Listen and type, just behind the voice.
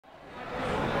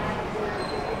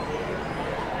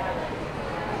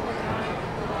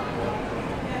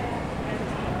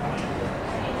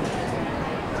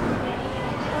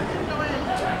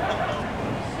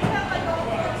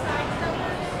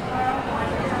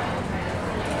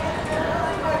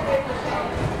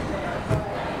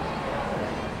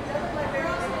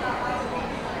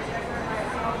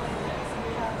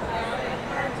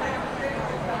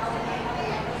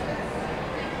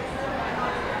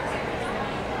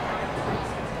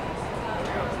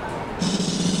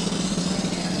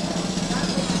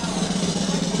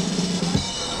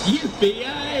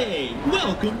BIA,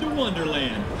 welcome to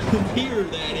Wonderland. Here,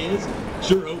 that is.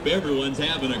 Sure hope everyone's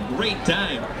having a great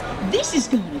time. This is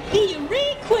gonna be a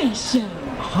request show.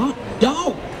 Hot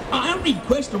dog! I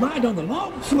request a ride on the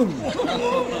log flume. Not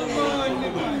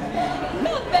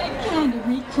that kind of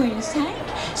request,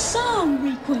 Hank. Song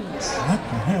request. I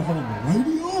can have on the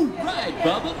radio? Right,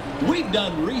 Bubba. We've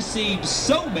done received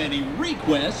so many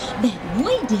requests That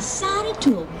we decided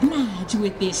to oblige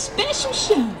with this special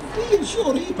show. You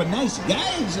sure heap of nice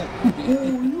guys.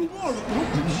 You are.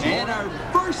 and our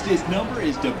firstest number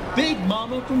is to Big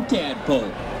Mama from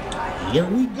Tadpole. Here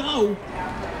we go.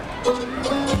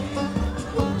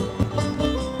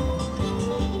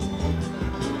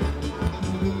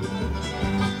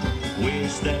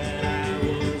 Wish that I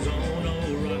was on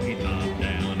old Rocky Top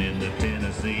down in the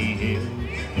Tennessee hills.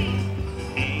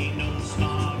 Ain't no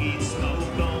smoggy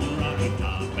smoke on Rocky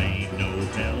Top, ain't no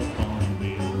telephone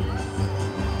bills.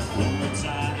 Once I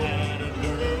had a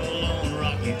girl on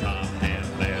Rocky Top,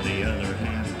 half there, the other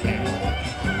half cat.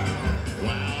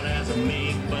 Wild as a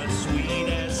mink, but sweet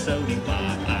as sody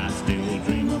pie, I still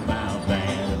dream about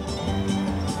that.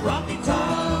 Rocky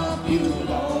Top,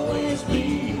 you'll always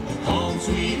be home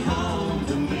sweet home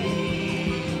to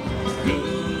me.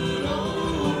 Good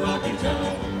old Rocky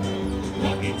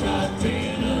Top,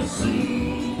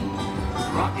 Tennessee.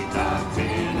 Rocky Top,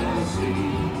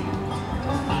 Tennessee.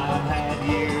 I've had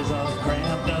years of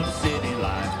cramped up city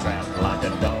life, trapped like a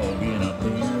dog in a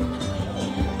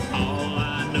pen. All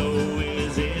I know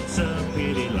is it's a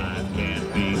pity life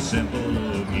can't be simple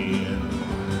again.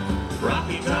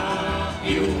 Rocky Top,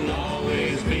 you